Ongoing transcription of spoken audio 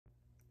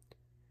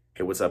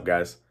Hey, what's up,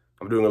 guys?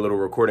 I'm doing a little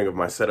recording of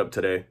my setup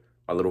today,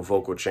 my little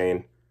vocal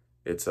chain.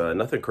 It's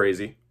nothing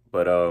crazy,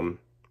 but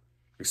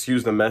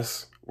excuse the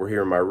mess. We're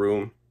here in my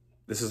room.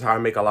 This is how I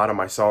make a lot of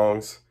my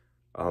songs,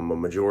 a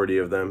majority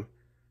of them.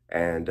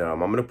 And I'm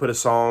gonna put a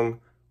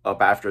song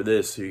up after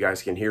this so you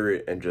guys can hear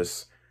it and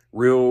just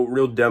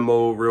real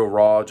demo, real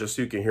raw, just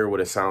so you can hear what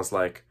it sounds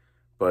like.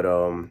 But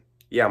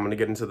yeah, I'm gonna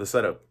get into the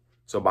setup.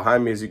 So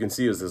behind me, as you can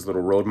see, is this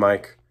little Rode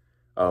mic.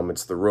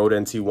 It's the Rode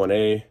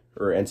NT1A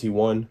or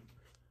NT1.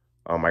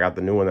 I got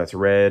the new one that's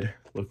red,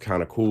 look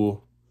kind of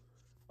cool.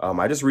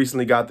 I just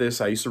recently got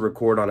this. I used to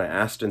record on an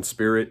Aston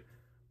Spirit,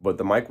 but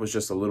the mic was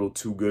just a little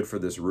too good for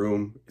this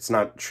room. It's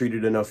not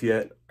treated enough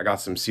yet. I got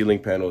some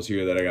ceiling panels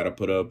here that I got to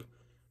put up,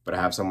 but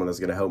I have someone that's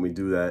going to help me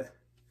do that.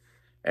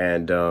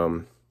 And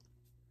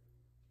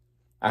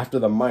after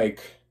the mic,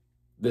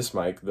 this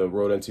mic, the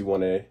Rode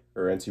NT1A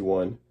or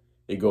NT1,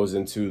 it goes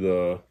into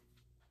the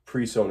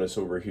PreSonus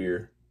over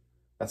here.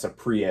 That's a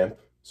preamp,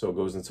 so it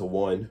goes into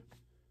one.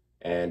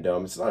 And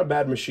it's not a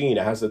bad machine.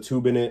 It has a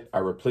tube in it. I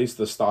replaced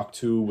the stock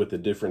tube with a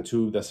different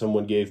tube that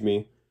someone gave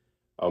me.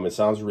 It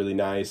sounds really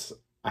nice.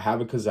 I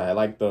have it because I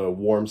like the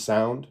warm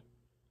sound.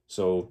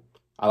 So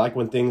I like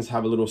when things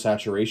have a little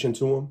saturation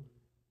to them.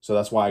 So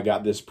that's why I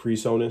got this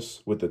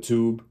PreSonus with the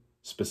tube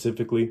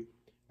specifically.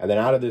 And then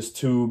out of this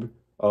tube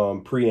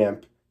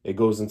preamp, it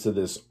goes into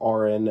this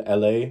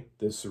RNLA,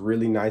 this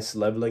really nice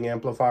leveling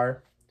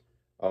amplifier.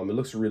 It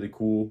looks really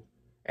cool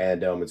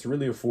and it's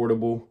really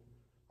affordable.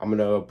 I'm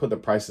gonna put the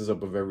prices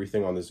up of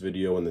everything on this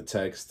video in the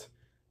text,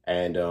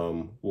 and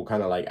we'll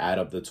kind of like add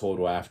up the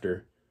total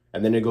after.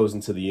 And then it goes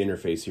into the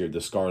interface here, the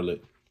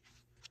Scarlett.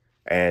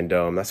 And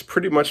that's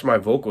pretty much my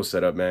vocal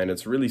setup, man.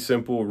 It's really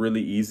simple,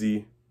 really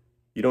easy.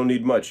 You don't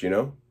need much, you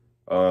know?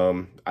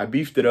 I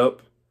beefed it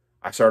up.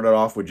 I started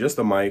off with just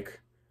a mic,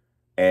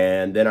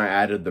 and then I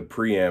added the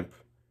preamp,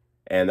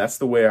 and that's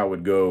the way I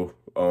would go.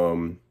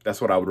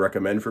 That's what I would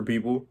recommend for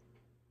people.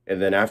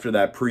 And then after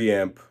that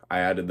preamp, I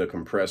added the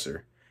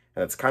compressor.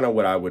 And that's kind of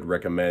what I would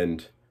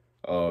recommend,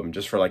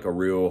 just for like a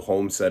real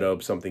home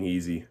setup, something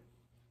easy.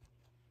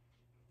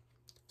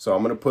 So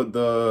I'm going to put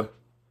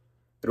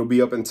it'll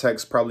be up in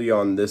text probably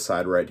on this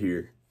side right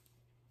here.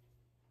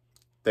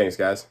 Thanks,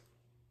 guys.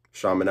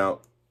 Shaman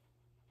out.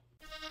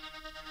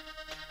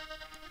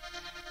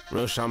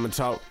 Real shaman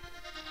talk.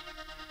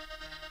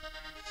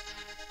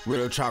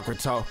 Real chakra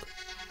talk.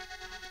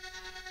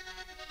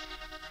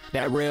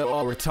 That real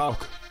aura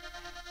talk.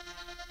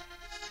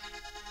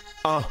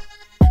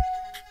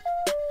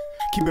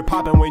 Keep it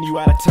poppin' when you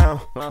out of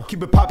town.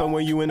 Keep it poppin'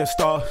 when you in the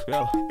stars.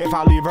 If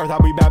I leave Earth,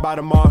 I'll be back by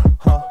tomorrow.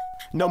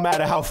 No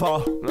matter how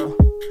far.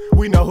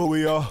 We know who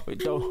we are.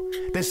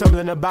 There's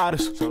something about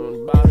us.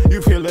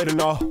 You feel it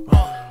and all.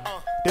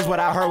 This what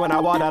I heard when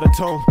I walked out of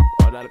tomb.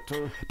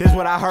 This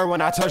what I heard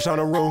when I touched on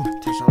the room.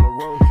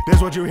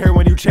 This what you hear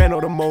when you channel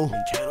the moon.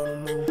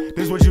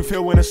 This what you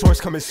feel when the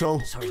source coming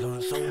soon.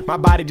 My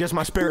body just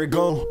my spirit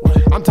gone.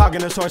 I'm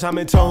talking the source, I'm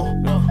in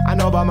tune. I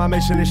know about my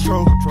mission, it's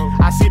true.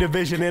 I see the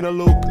vision in a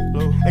loop.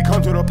 It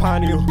comes through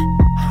upon you.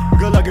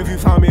 Good luck if you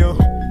find me.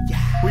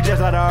 We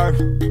just out of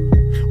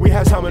earth. We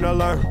have something to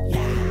learn.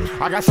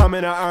 I got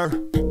something to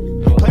earn.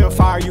 Play with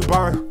fire, you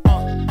burn.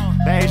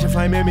 The ancient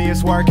flame in me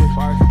is working.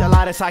 The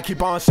light inside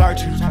keep on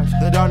searching.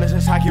 The darkness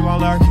inside keep on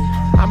lurking.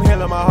 I'm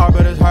healing my heart,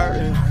 but it's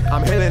hurting.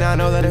 I'm healing, I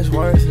know that it's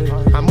worth it.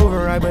 I'm moving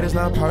right, but it's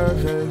not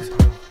perfect.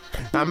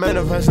 I'm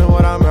manifesting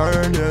what I'm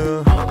earning.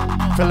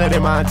 Feel it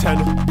in my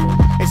antenna.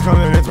 It's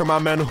coming in through my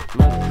mental.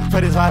 For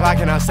this life I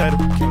cannot settle.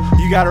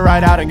 You gotta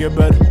ride out and get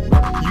better.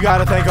 You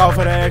gotta thank all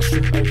for the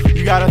extra.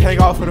 You gotta thank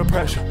all for the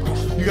pressure.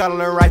 You gotta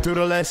learn right through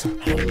the lesson.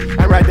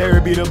 And right there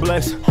it be the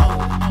blessing.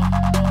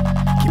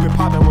 Keep it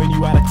poppin' when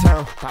you out of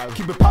town.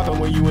 Keep it poppin'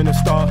 when you in the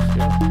stars.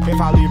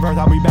 If I leave Earth,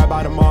 I'll be back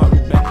by tomorrow.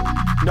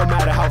 No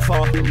matter how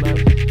far.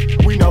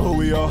 We know who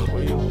we are.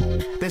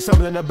 There's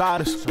something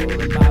about us.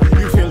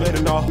 You feel it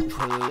and all.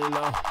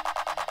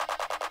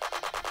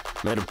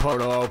 May the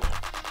portal open.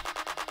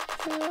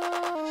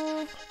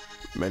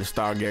 May the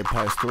stargate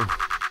pass through.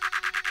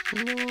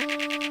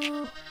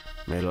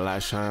 May the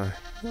light shine.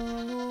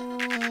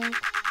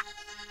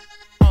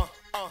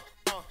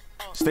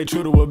 Stay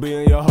true to what be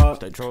in your heart.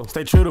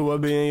 Stay true to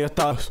what be in your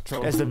thoughts.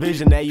 That's the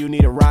vision that you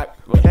need to rock.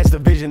 That's the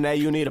vision that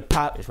you need to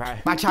pop.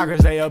 My chakras,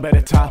 they up at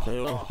the top.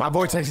 My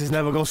vortex is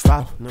never gonna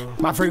stop.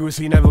 My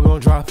frequency never gonna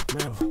drop.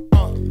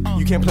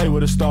 You can't play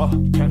with a star.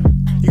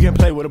 You can't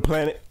play with a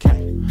planet.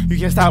 You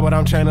can't stop what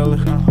I'm channeling.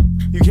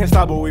 You can't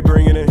stop what we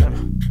bringing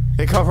in.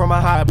 They come from a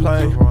higher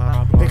plane.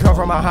 They come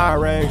from a higher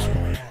range.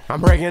 I'm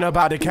breaking up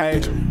out the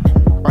cage.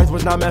 Earth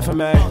was not meant for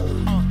me.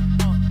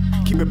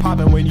 Keep it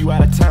poppin' when you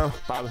out of town.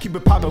 Keep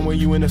it poppin' when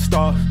you in the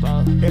stars.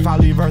 If I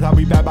leave Earth, I'll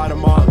be back by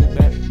tomorrow.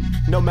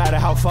 No matter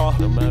how far.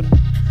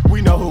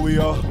 We know who we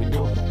are.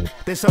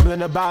 There's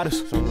something about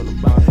us.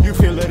 You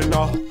feel it and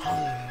all.